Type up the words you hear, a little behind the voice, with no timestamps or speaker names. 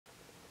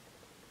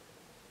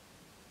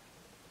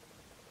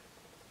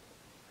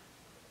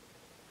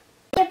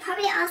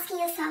probably asking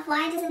yourself,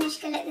 why does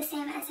Anushka look the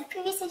same as her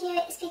previous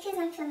video? It's because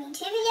I'm filming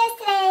 2 videos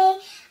today.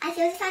 I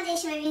filmed a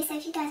foundation review, so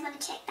if you guys want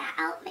to check that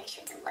out, make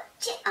sure to watch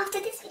it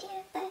after this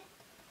video. Bye.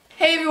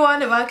 Hey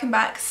everyone, and welcome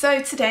back.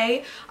 So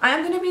today I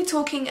am going to be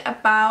talking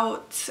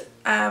about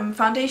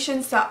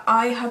foundations that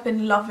I have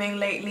been loving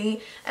lately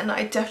and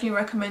I definitely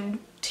recommend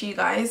to you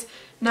guys.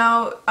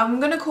 Now I'm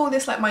going to call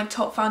this like my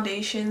top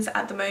foundations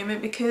at the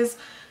moment because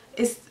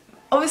it's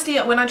obviously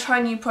when I try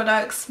new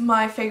products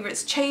my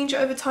favourites change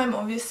over time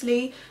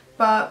obviously,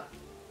 but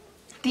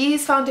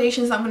these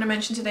foundations that I'm going to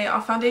mention today are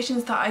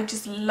foundations that I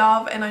just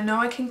love and I know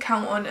I can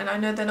count on, and I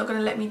know they're not going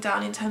to let me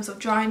down in terms of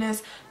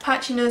dryness,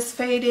 patchiness,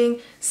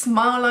 fading,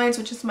 smile lines,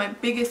 which is my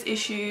biggest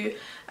issue,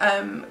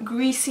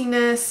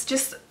 greasiness.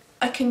 Just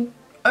I can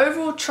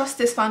overall trust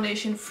this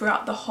foundation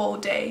throughout the whole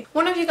day.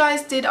 One of you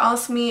guys did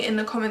ask me in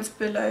the comments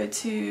below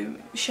to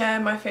share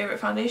my favourite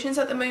foundations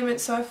at the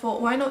moment, so I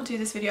thought why not do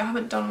this video. I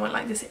haven't done one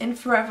like this in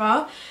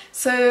forever,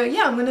 so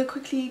yeah, I'm going to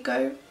quickly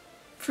go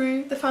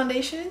through the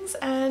foundations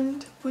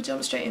and we'll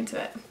jump straight into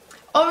it.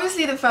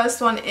 Obviously the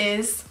first one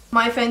is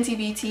my Fenty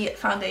Beauty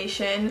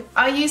foundation.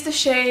 I use the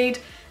shade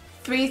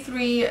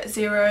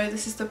 330.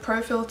 This is the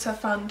Pro Filter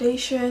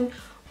foundation.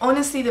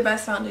 Honestly the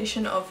best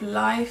foundation of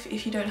life.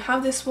 If you don't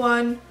have this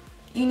one,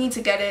 you need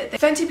to get it.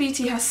 Fenty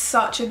Beauty has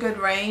such a good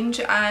range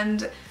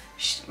and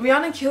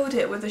Rihanna killed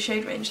it with the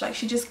shade range. Like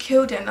she just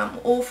killed it and I'm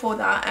all for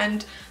that,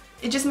 and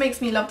it just makes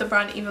me love the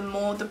brand even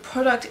more. The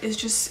product is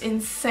just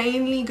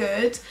insanely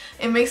good.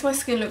 It makes my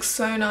skin look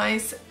so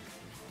nice,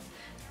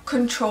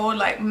 controlled,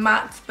 like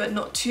matte but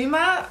not too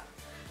matte.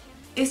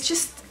 It's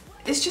just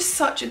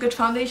such a good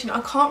foundation.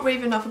 I can't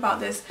rave enough about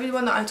this.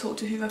 Everyone that I talk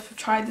to who have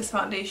tried this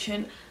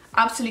foundation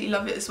absolutely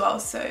love it as well,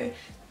 so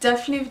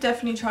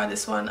definitely try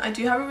this one. I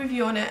do have a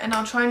review on it and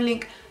I'll try and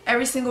link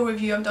every single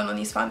review I've done on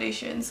these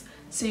foundations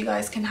so you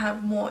guys can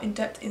have more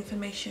in-depth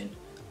information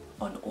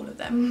on all of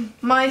them.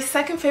 My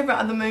second favourite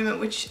at the moment,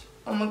 which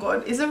oh my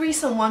god is a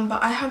recent one,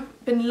 but I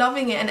have been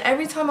loving it, and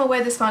every time I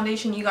wear this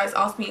foundation you guys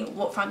ask me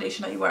what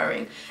foundation are you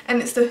wearing,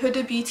 and it's the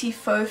Huda Beauty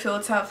Faux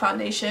Filter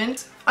foundation.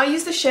 I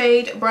use the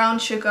shade Brown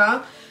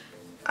Sugar,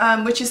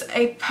 which is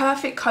a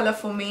perfect colour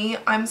for me.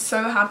 I'm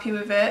so happy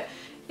with it.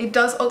 It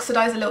does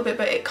oxidize a little bit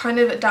but it kind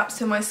of adapts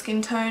to my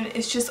skin tone.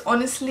 It's just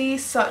honestly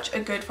such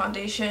a good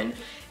foundation.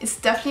 It's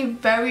definitely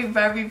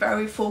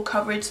very full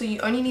coverage, so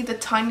you only need the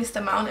tiniest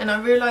amount, and I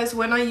realize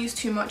when I use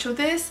too much of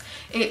this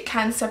it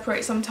can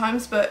separate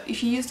sometimes, but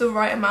if you use the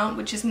right amount,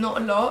 which is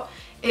not a lot,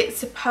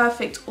 it's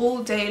perfect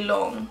all day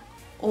long.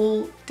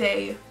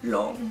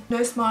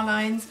 No smile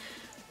lines,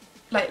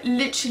 like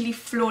literally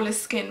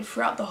flawless skin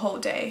throughout the whole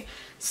day.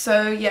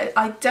 So yeah,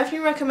 I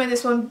definitely recommend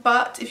this one,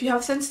 but if you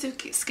have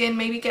sensitive skin,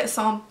 maybe get a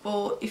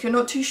sample. If you're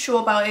not too sure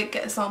about it,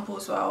 get a sample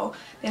as well.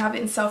 They have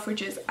it in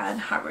Selfridges and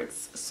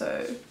Harrods,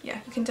 so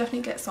yeah, you can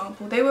definitely get a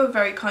sample. They were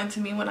very kind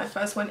to me when I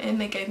first went in.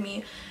 They gave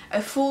me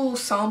a full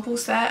sample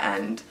set,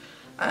 and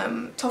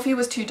Toffee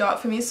was too dark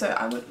for me, so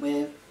I went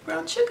with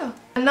Brown Sugar.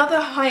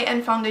 Another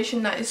high-end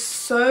foundation that is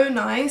so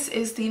nice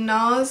is the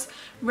NARS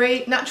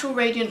Natural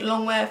Radiant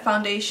Longwear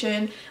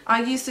Foundation.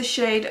 I use the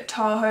shade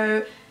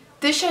TAHOE.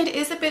 This shade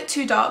is a bit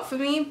too dark for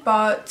me,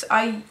 but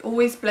I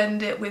always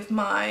blend it with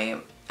my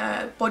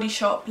Body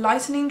Shop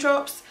lightening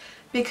drops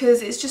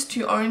because it's just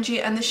too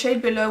orangey, and the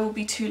shade below will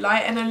be too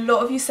light, and a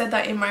lot of you said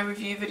that in my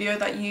review video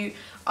that you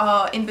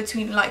are in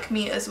between like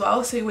me as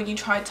well. So when you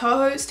try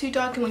TAHOE it's too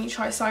dark, and when you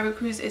try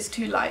Syracuse it's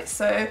too light.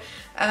 So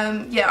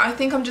yeah, I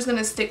think I'm just going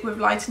to stick with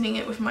lightening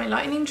it with my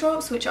lightening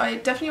drops, which I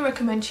definitely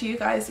recommend to you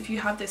guys if you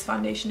have this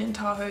foundation in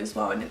TAHOE as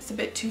well and it's a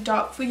bit too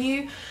dark for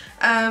you.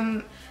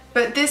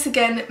 But this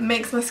again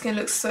makes my skin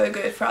look so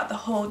good throughout the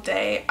whole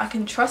day. I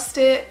can trust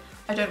it.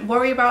 I don't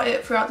worry about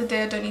it throughout the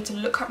day. I don't need to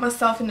look at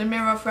myself in the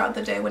mirror throughout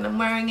the day when I'm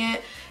wearing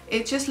it.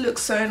 It just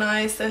looks so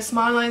nice. The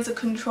smile lines are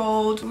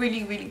controlled.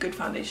 Really good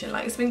foundation.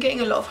 Like, it's been getting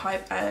a lot of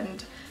hype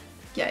and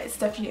yeah, it's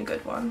definitely a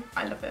good one.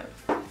 I love it.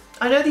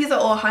 I know these are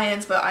all high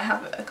ends, but I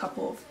have a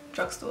couple of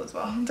drugstore as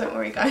well. Don't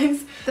worry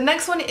guys. The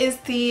next one is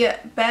the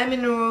Bare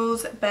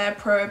Minerals Bare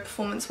Pro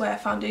Performance Wear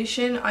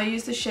Foundation. I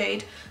use the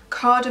shade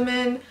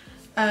Cardamon.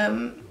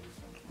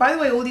 By the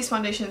way, all these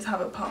foundations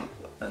have a pump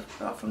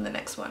apart from the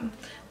next one,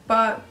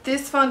 but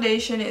this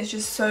foundation is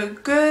just so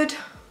good.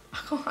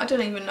 I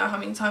don't even know how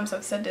many times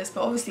I've said this,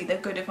 but obviously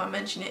they're good if I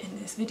mention it in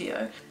this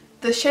video.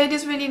 The shade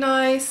is really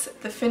nice,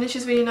 the finish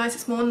is really nice.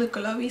 It's more on the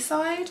glowy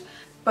side,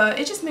 but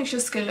it just makes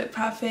your skin look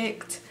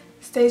perfect.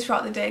 Stays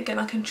throughout the day. Again,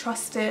 I can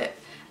trust it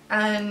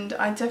and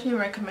I definitely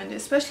recommend it,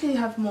 especially if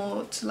you have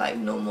more to like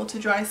normal to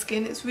dry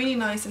skin. It's really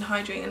nice and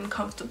hydrating and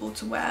comfortable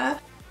to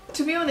wear.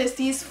 To be honest,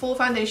 these 4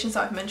 foundations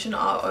that I've mentioned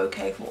are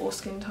okay for all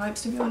skin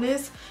types, to be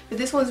honest, but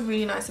this one's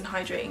really nice and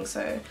hydrating,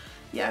 so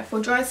yeah,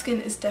 for dry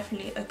skin it's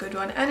definitely a good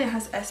one, and it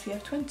has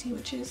SPF 20,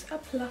 which is a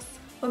plus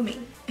for me.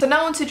 So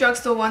now on to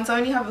drugstore ones. I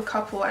only have a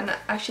couple, and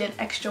actually an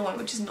extra one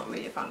which is not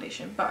really a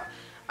foundation, but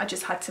I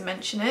just had to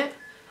mention it.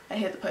 I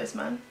hear the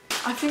postman.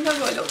 I think I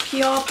got a little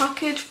PR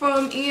package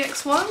from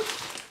EX1.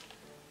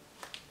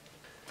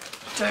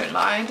 Don't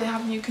lie, they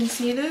have new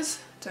concealers.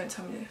 Don't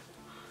tell me.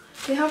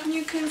 they have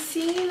new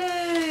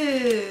concealers.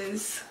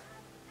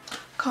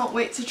 Can't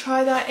wait to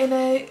try that in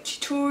a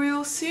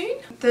tutorial soon.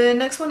 The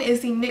next one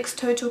is the NYX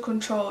Total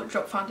Control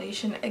Drop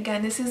Foundation.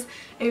 Again, this is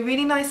a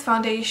really nice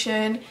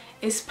foundation.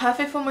 It's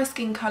perfect for my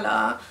skin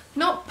colour.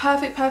 Not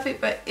perfect,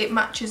 but it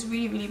matches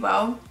really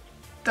well.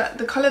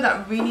 The colour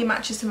that really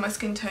matches to my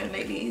skin tone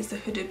lately is the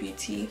Huda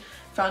Beauty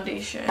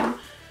foundation.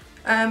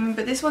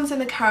 But this one's in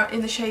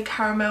the shade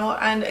Caramel,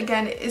 and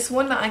again, it's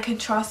one that I can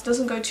trust. It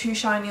doesn't go too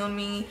shiny on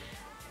me.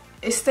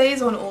 It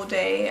stays on all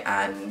day,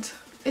 and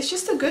it's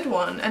just a good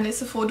one, and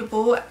it's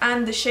affordable,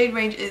 and the shade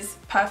range is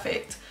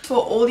perfect. For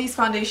all these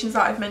foundations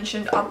that I've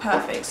mentioned are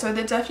perfect, so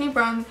they're definitely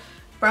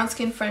brown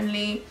skin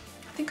friendly.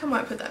 I think I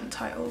might put that in the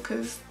title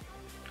because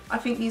I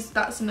think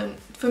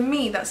for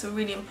me that's a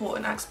really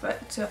important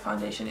aspect to a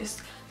foundation, is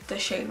the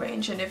shade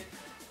range, and if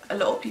a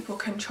lot of people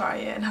can try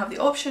it and have the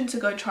option to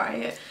go try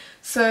it.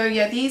 So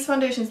yeah, these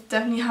foundations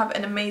definitely have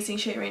an amazing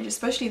shade range,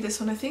 especially this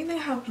one. I think they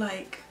have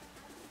like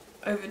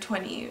over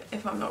 20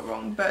 if I'm not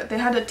wrong, but they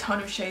had a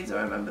ton of shades.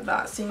 I remember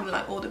that, seeing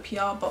like all the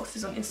PR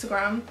boxes on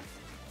Instagram.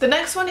 The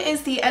next one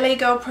is the LA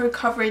Girl Pro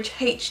Coverage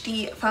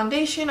HD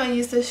foundation. I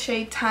use this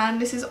shade Tan.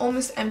 This is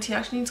almost empty. I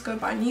actually need to go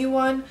buy a new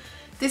one.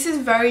 This is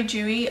very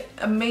dewy,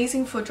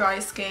 amazing for dry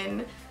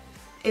skin.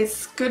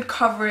 It's good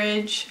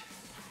coverage,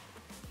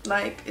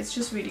 like it's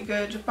just really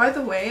good. By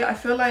the way, I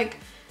feel like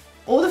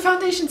all the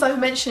foundations I've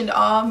mentioned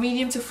are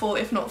medium to full,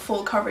 if not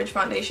full coverage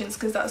foundations,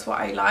 because that's what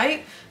I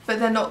like, but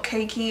they're not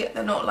cakey,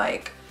 they're not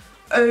like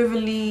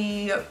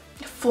overly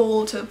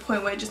full to the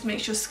point where it just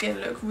makes your skin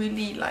look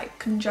really like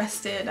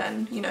congested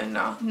and, you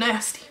know,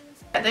 nasty.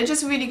 They're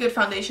just really good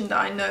foundation that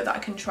I know that I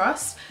can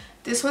trust.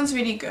 This one's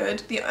really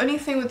good. The only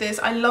thing with this,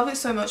 I love it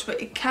so much,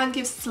 but it can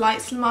give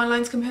slight smile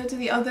lines compared to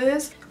the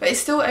others, but it's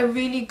still a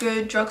really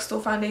good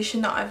drugstore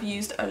foundation that I've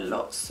used a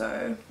lot.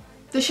 So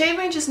the shade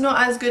range is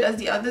not as good as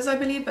the others, I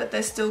believe, but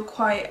they're still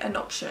quite an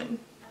option.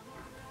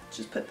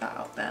 Just put that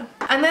out there.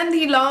 And then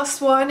the last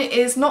one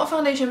is not a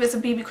foundation, but it's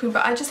a BB cream,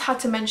 but I just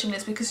had to mention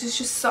this because it's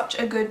just such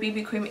a good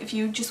BB cream if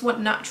you just want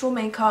natural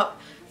makeup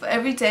for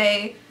every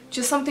day,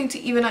 just something to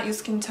even out your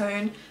skin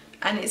tone.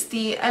 And it's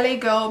the LA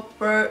Girl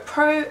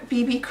Pro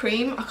BB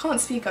cream. I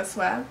can't speak, I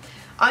swear.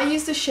 I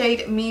use the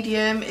shade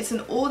Medium. It's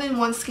an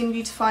all-in-one skin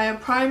beautifier,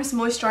 primes,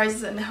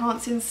 moisturizes, and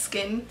enhances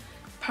skin,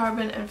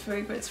 paraben and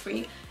fragrance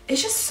free.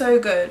 It's just so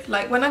good.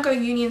 Like when I go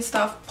uni and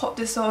stuff, pop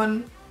this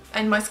on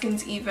and my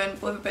skin's even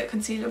with a bit of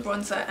concealer,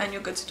 bronzer, and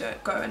you're good to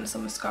go, and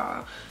some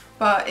mascara.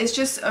 But it's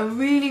just a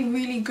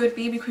really good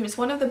BB cream. It's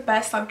one of the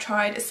best I've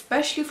tried,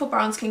 especially for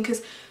brown skin,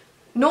 because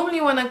normally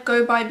when I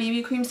go buy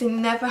BB creams, they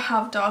never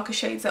have darker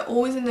shades. They're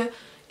always in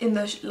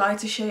the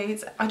lighter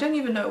shades. I don't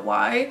even know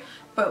why,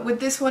 but with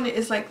this one it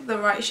is like the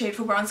right shade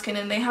for brown skin,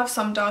 and they have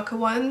some darker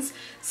ones.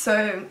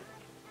 So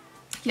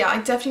yeah, I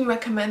definitely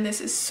recommend this.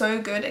 It's so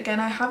good.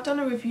 Again, I have done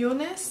a review on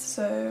this,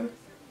 so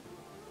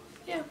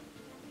yeah.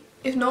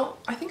 If not,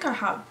 I think I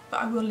have,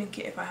 but I will link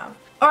it if I have.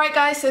 Alright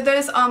guys, so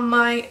those are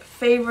my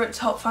favourite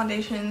top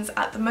foundations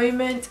at the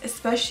moment,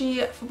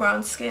 especially for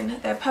brown skin.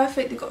 They're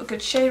perfect, they've got a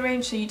good shade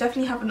range, so you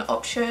definitely have an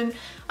option.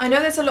 I know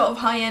there's a lot of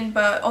high-end,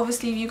 but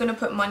obviously if you're going to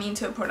put money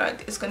into a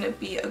product, it's going to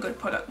be a good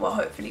product, well,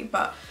 hopefully.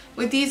 But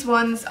with these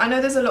ones, I know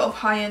there's a lot of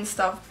high-end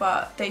stuff,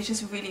 but they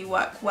just really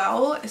work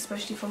well,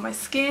 especially for my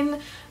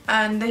skin,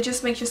 and they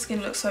just make your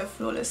skin look so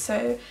flawless.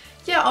 So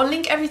yeah, I'll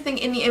link everything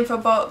in the info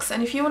box,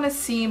 and if you want to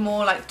see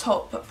more like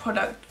top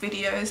product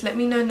videos, let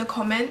me know in the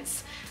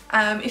comments.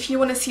 If you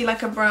want to see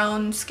like a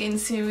brown skin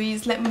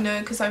series, let me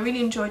know, because I really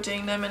enjoy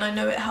doing them, and I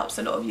know it helps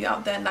a lot of you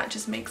out there, and that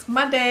just makes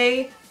my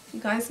day, you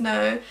guys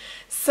know.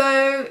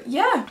 So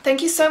yeah,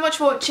 thank you so much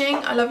for watching.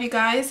 I love you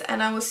guys,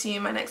 and I will see you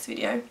in my next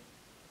video.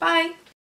 Bye!